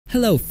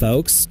Hello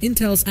folks,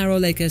 Intel's Arrow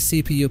Lake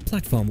CPU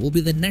platform will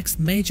be the next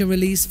major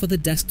release for the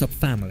desktop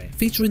family,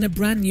 featuring a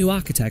brand new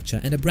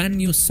architecture and a brand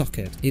new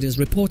socket. It is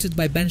reported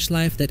by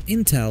BenchLife that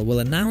Intel will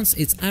announce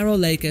its Arrow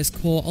Lake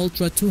Core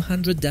Ultra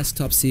 200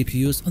 desktop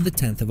CPUs on the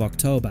 10th of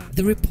October.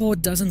 The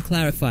report doesn't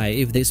clarify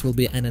if this will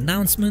be an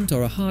announcement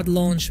or a hard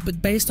launch,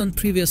 but based on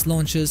previous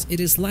launches,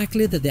 it is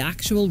likely that the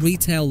actual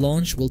retail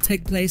launch will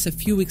take place a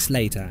few weeks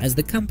later, as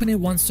the company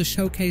wants to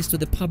showcase to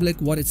the public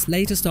what its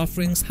latest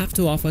offerings have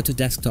to offer to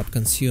desktop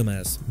consumers.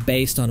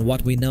 Based on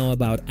what we know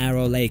about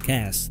Arrow Lake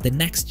S, the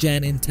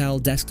next-gen Intel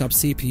desktop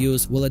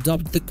CPUs will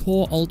adopt the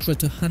Core Ultra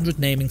 200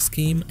 naming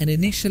scheme and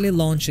initially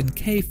launch in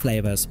K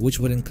flavors, which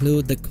would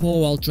include the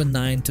Core Ultra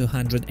 9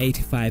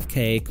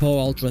 285K, Core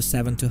Ultra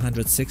 7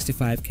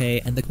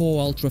 265K, and the Core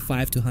Ultra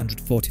 5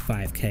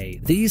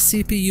 245K. These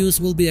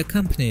CPUs will be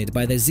accompanied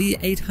by the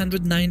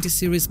Z890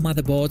 series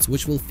motherboards,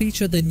 which will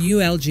feature the new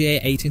LGA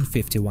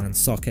 1851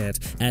 socket.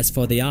 As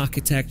for the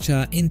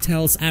architecture,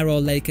 Intel's Arrow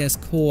Lake S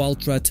Core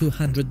Ultra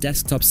 200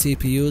 desktop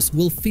CPUs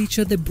will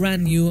feature the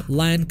brand new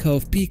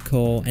Cove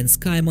P-Core and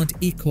Skymont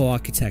E-Core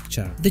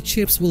architecture. The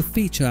chips will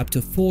feature up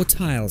to 4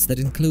 tiles that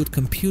include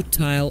compute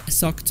tile,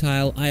 SOC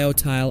tile, IO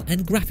tile,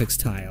 and graphics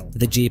tile.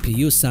 The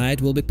GPU side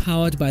will be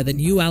powered by the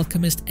new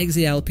Alchemist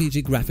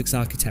Xe-LPG graphics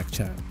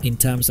architecture. In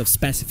terms of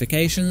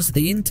specifications,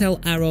 the Intel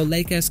Arrow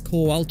Lake S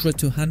Core Ultra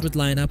 200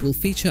 lineup will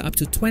feature up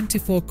to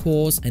 24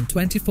 cores and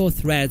 24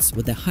 threads,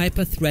 with the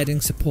hyper-threading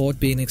support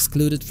being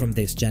excluded from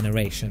this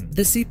generation.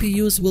 The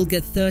CPUs will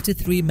get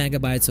 33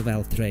 MB of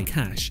L3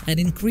 cache and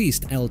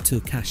increased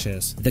L2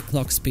 caches. The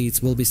clock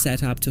speeds will be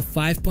set up to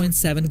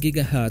 5.7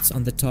 GHz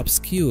on the top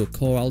SKU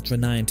Core Ultra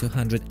 9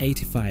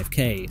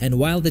 285K, and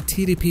while the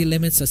TDP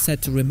limits are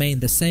set to remain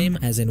the same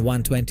as in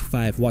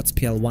 125 watts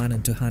PL1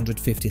 and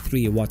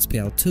 253 watts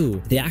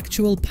PL2, the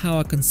actual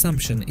power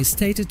consumption is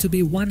stated to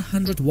be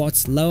 100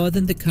 watts lower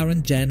than the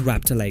current gen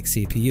Raptor Lake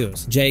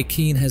CPUs. Jay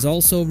Keen has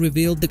also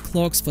revealed the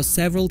clocks for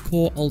several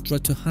Core Ultra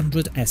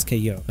 200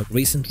 SKU.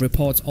 Recent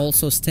reports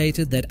also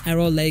stated that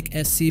Arrow Lake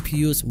S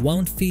CPUs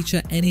won't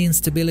feature any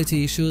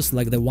instability issues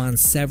like the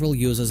ones several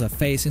users are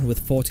facing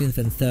with 14th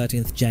and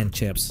 13th gen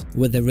chips.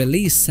 With the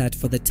release set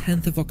for the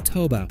 10th of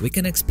October, we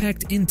can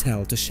expect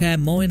Intel to share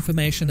more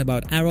information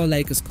about Arrow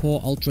Lake's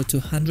Core Ultra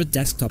 200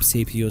 desktop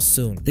CPUs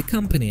soon. The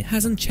company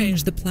hasn't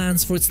changed the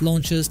plans for its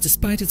launches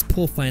despite its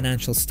poor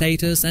financial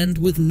status, and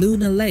with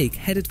Lunar Lake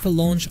headed for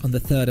launch on the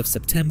 3rd of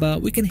September,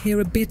 we can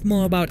hear a bit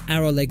more about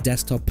Arrow Lake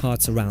desktop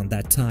parts around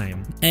that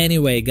time.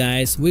 Anyway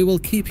guys, we will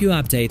keep you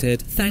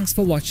updated. Thanks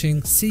for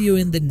watching, see you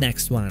in the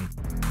next one.